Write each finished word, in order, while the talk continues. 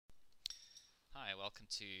Hi,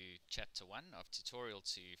 welcome to Chapter 1 of Tutorial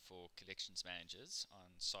 2 for Collections Managers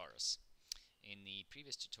on SAHRIS. In the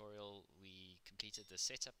previous tutorial, we completed the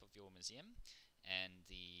setup of your museum and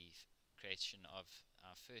the creation of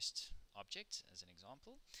our first object as an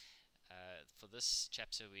example. For this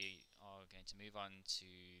chapter, we are going to move on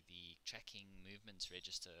to the tracking movements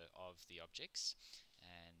register of the objects,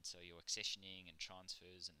 and so your accessioning and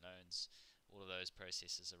transfers and loans, all of those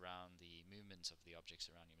processes around the movement of the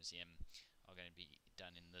objects around your museum are going to be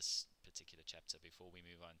done in this particular chapter before we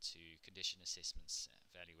move on to condition assessments,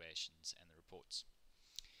 valuations, and the reports.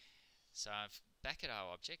 So I've back at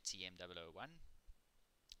our object TM001,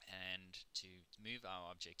 and to move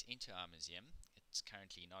our object into our museum, it's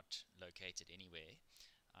currently not located anywhere.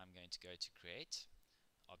 I'm going to go to Create,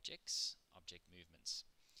 Objects, Object Movements.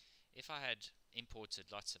 If I had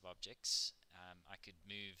imported lots of objects, I could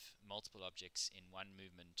move multiple objects in one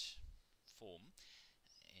movement form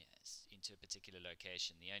into a particular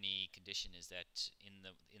location. The only condition is that in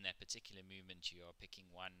that particular movement you are picking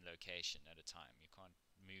one location at a time. You can't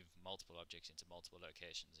move multiple objects into multiple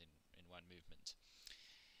locations in one movement.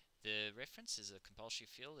 The reference is a compulsory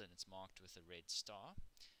field and it's marked with a red star,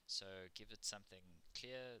 so give it something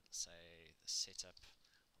clear, say the setup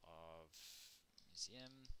of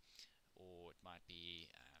museum, or it might be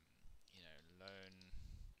loan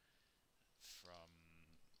from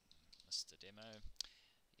Mr. Demo,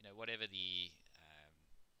 whatever the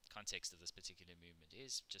context of this particular movement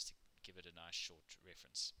is, just to give it a nice short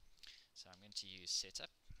reference. So I'm going to use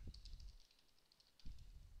setup,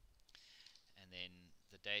 and then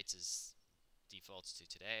the date is defaults to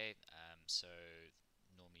today, so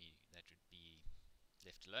normally that would be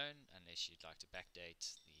left alone unless you'd like to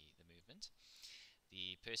backdate the movement.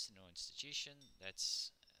 The person or institution,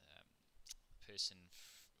 that's person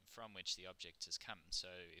from which the object has come. So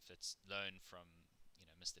if it's loan from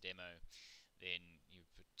Mr. Demo, then you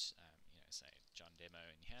put say John Demo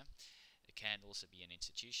in here. It can also be an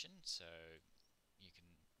institution, so you can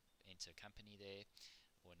enter a company there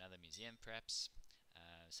or another museum perhaps.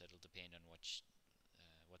 So it'll depend on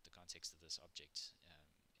what the context of this object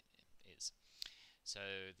is.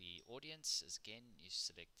 So the audience is, again, you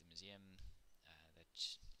select the museum that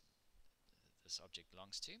this object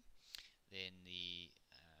belongs to. Then the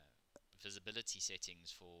visibility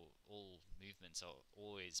settings for all movements are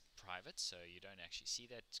always private, so you don't actually see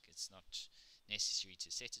that. It's not necessary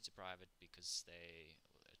to set it to private because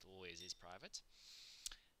it always is private.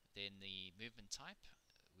 Then the movement type,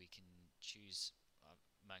 we can choose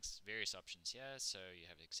amongst various options here. So you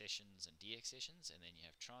have accessions and deaccessions, and then you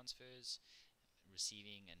have transfers,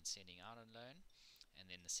 receiving and sending out on loan, and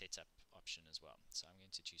then the setup option as well. So I'm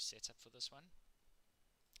going to choose setup for this one.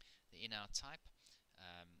 The in-out type,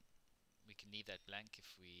 we can leave that blank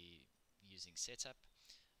if we're using setup,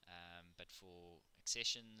 but for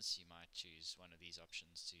accessions you might choose one of these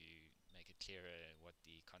options to make it clearer what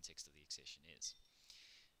the context of the accession is.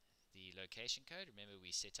 The location code, remember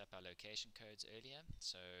we set up our location codes earlier,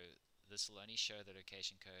 so this will only show the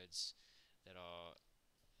location codes that are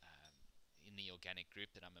in the organic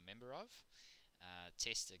group that I'm a member of.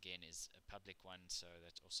 Test, again, is a public one, so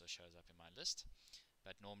that also shows up in my list,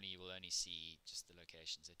 but normally you will only see just the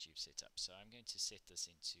locations that you've set up. So I'm going to set this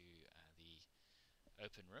into the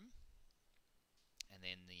open room, and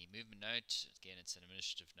then the movement note, again, it's an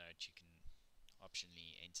administrative note. You can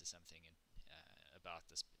optionally enter something about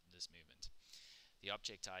this movement. The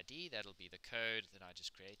object ID, that'll be the code that I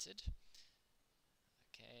just created.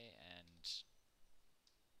 Okay, and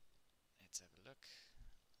let's have a look.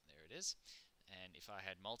 There it is. And if I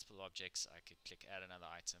had multiple objects, I could click add another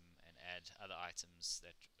item and add other items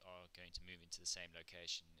that are going to move into the same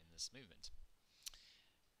location in this movement.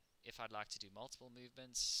 If I'd like to do multiple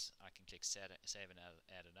movements, I can click save and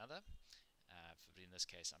add another. But in this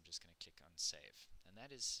case, I'm just going to click on save. And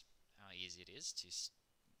that is how easy it is to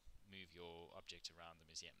move your object around the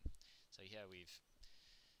museum. So here we've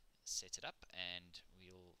set it up, and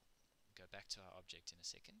we'll go back to our object in a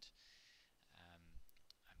second.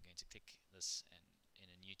 I'm going to click this in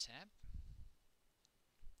a new tab.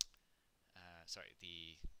 Sorry,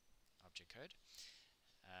 the object code.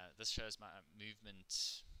 This shows my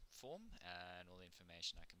movement form and all the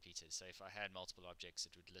information I completed. So if I had multiple objects,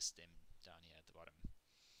 it would list them down here at the bottom.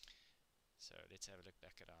 So let's have a look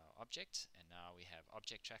back at our object, and now we have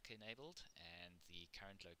object tracker enabled, and the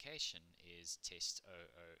current location is test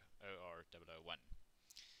OR001.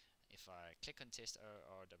 If I click on test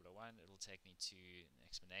OR001, it will take me to an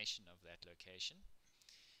explanation of that location.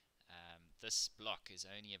 This block is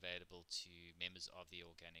only available to members of the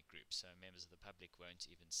organic group, so members of the public won't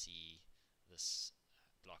even see this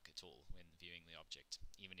block at all when viewing the object,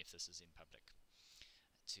 even if this is in public.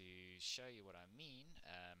 To show you what I mean,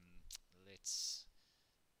 let's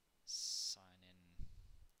sign in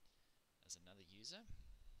as another user.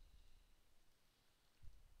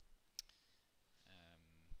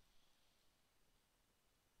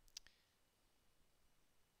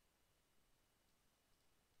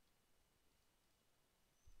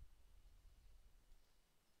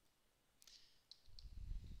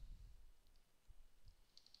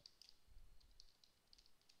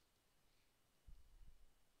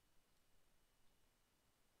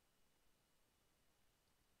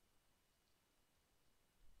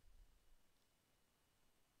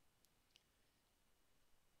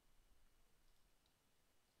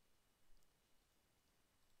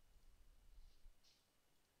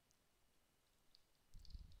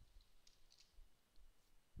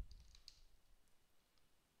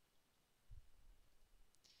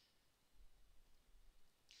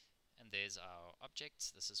 And there's our object.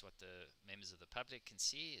 This is what the members of the public can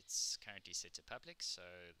see. It's currently set to public, so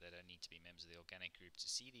they don't need to be members of the organic group to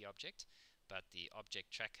see the object, but the object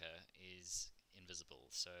tracker is invisible.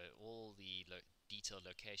 So all the detailed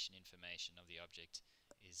location information of the object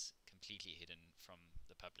is completely hidden from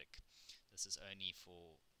the public. This is only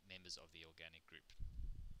for members of the organic group.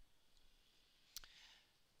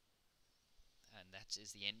 And that is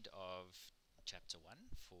the end of chapter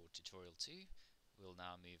 1 for tutorial 2. We'll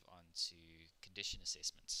now move on to condition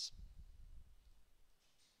assessments.